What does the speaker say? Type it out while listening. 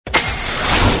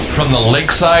from the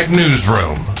Lakeside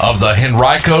Newsroom of the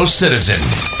Henrico Citizen,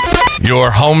 your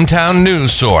hometown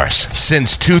news source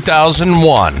since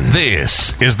 2001.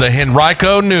 This is the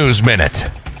Henrico News Minute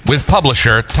with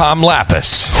publisher Tom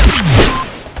Lapis.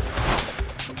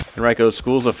 Henrico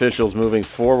schools officials moving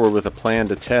forward with a plan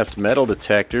to test metal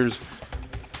detectors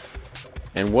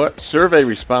and what survey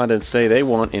respondents say they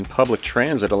want in public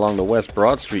transit along the West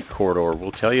Broad Street corridor.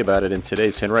 We'll tell you about it in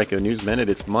today's Henrico News Minute.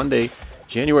 It's Monday,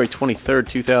 January 23rd,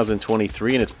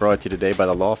 2023, and it's brought to you today by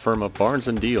the law firm of Barnes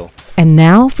 & Deal. And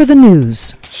now for the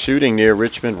news. Shooting near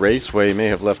Richmond Raceway may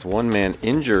have left one man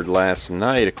injured last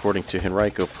night, according to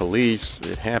Henrico police.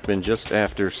 It happened just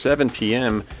after 7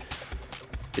 p.m.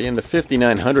 in the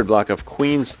 5900 block of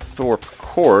Queensthorpe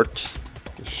Court.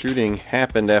 The shooting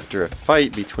happened after a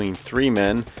fight between three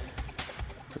men,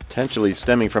 potentially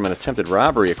stemming from an attempted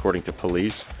robbery, according to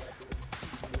police.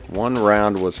 One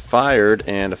round was fired,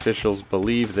 and officials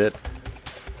believe that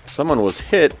someone was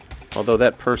hit, although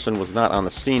that person was not on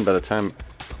the scene by the time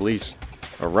police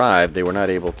arrived. They were not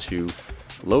able to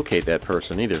locate that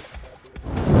person either.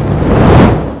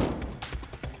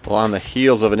 Well, on the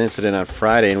heels of an incident on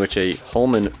Friday in which a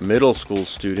Holman Middle School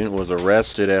student was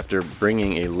arrested after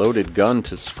bringing a loaded gun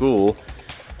to school,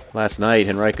 last night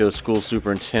Henrico School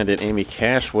Superintendent Amy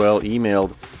Cashwell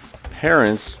emailed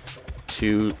parents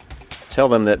to tell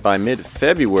them that by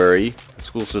mid-February, the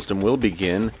school system will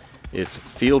begin its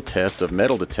field test of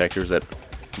metal detectors at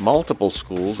multiple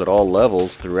schools at all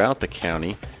levels throughout the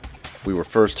county. We were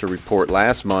first to report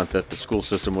last month that the school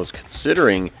system was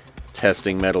considering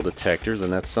testing metal detectors,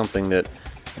 and that's something that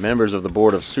members of the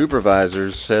Board of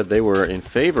Supervisors said they were in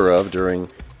favor of during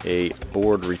a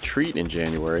board retreat in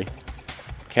January.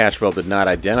 Cashwell did not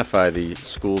identify the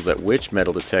schools at which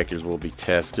metal detectors will be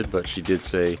tested, but she did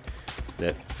say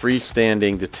that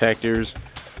freestanding detectors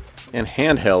and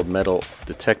handheld metal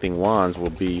detecting wands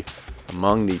will be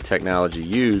among the technology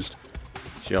used.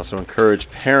 She also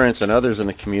encouraged parents and others in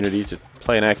the community to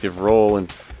play an active role in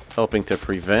helping to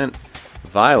prevent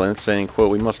violence, saying,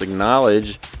 quote, "We must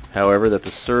acknowledge, however, that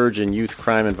the surge in youth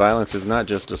crime and violence is not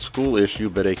just a school issue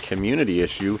but a community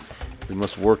issue. We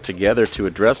must work together to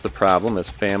address the problem as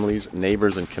families,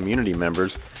 neighbors, and community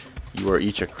members. You are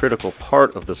each a critical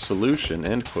part of the solution,"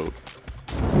 end quote.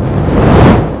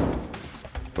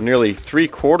 Well, nearly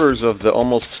three-quarters of the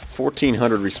almost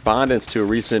 1,400 respondents to a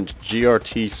recent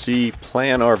GRTC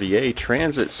Plan RVA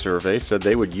transit survey said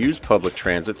they would use public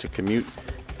transit to commute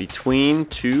between,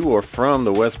 to, or from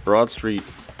the West Broad Street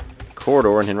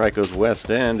corridor in Henrico's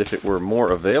West End if it were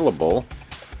more available.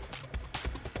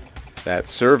 That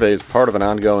survey is part of an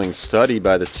ongoing study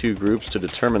by the two groups to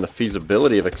determine the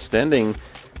feasibility of extending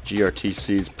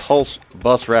GRTC's Pulse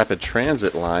Bus Rapid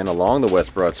Transit line along the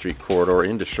West Broad Street corridor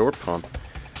into Short Pump.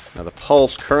 Now, the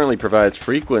Pulse currently provides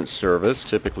frequent service,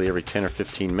 typically every 10 or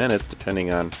 15 minutes, depending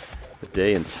on the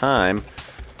day and time,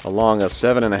 along a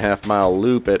 7.5-mile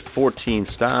loop at 14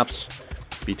 stops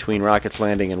between Rockets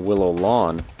Landing and Willow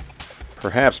Lawn.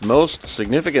 Perhaps most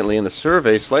significantly in the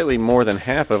survey, slightly more than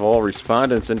half of all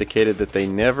respondents indicated that they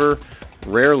never,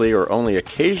 rarely, or only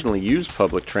occasionally use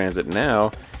public transit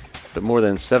now, but more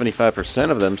than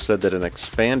 75% of them said that an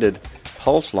expanded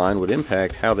Pulse line would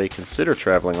impact how they consider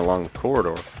traveling along the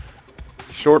corridor.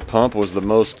 Short Pump was the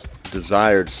most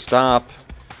desired stop,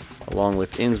 along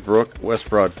with Innsbrook, West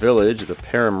Broad Village, the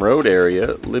Parham Road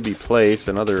area, Libby Place,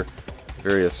 and other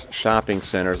various shopping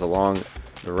centers along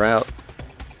the route.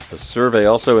 The survey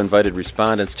also invited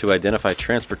respondents to identify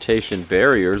transportation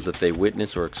barriers that they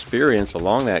witness or experience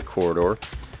along that corridor,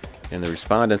 and the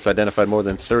respondents identified more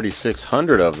than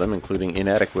 3,600 of them, including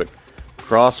inadequate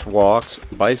crosswalks,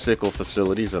 bicycle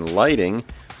facilities and lighting,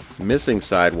 missing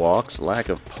sidewalks, lack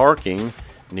of parking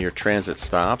near transit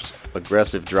stops,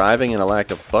 aggressive driving, and a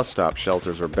lack of bus stop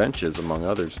shelters or benches, among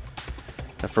others.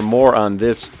 Now, for more on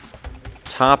this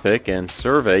topic and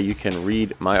survey, you can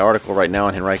read my article right now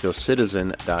on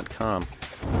henricocitizen.com.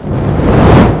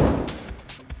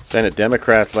 Senate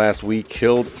Democrats last week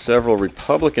killed several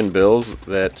Republican bills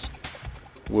that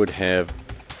would have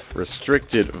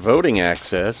restricted voting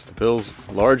access. The bills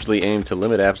largely aimed to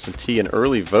limit absentee and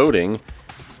early voting,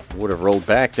 would have rolled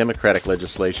back Democratic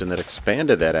legislation that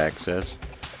expanded that access.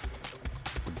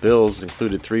 The bills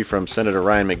included 3 from Senator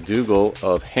Ryan McDougal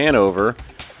of Hanover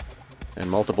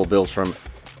and multiple bills from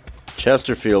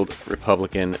Chesterfield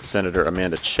Republican Senator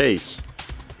Amanda Chase.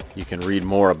 You can read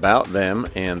more about them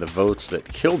and the votes that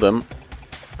killed them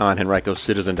on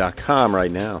henricocitizen.com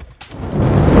right now.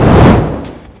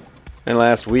 And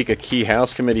last week, a key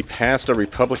House committee passed a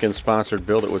Republican-sponsored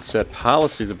bill that would set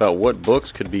policies about what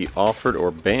books could be offered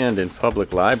or banned in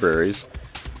public libraries.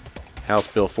 House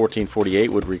Bill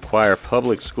 1448 would require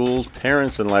public schools,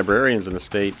 parents, and librarians in the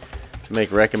state to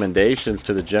make recommendations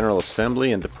to the General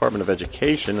Assembly and Department of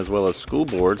Education, as well as school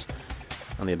boards,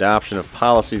 on the adoption of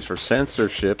policies for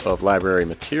censorship of library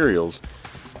materials.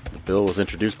 The bill was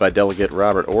introduced by Delegate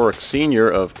Robert Orrick Sr.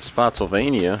 of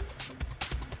Spotsylvania.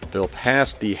 The bill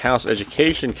passed the House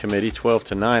Education Committee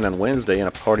 12-9 on Wednesday in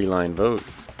a party line vote.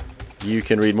 You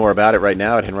can read more about it right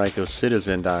now at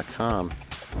henricocitizen.com.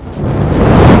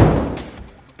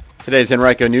 Today's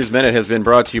Henrico News Minute has been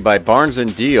brought to you by Barnes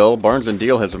 & Deal. Barnes &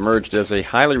 Deal has emerged as a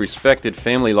highly respected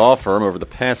family law firm over the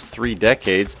past 3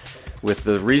 decades with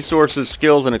the resources,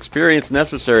 skills, and experience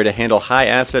necessary to handle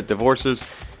high-asset divorces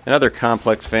and other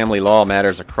complex family law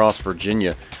matters across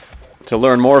Virginia. To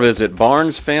learn more, visit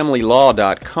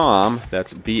barnesfamilylaw.com,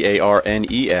 that's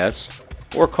BARNES,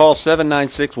 or call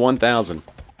 796-1000.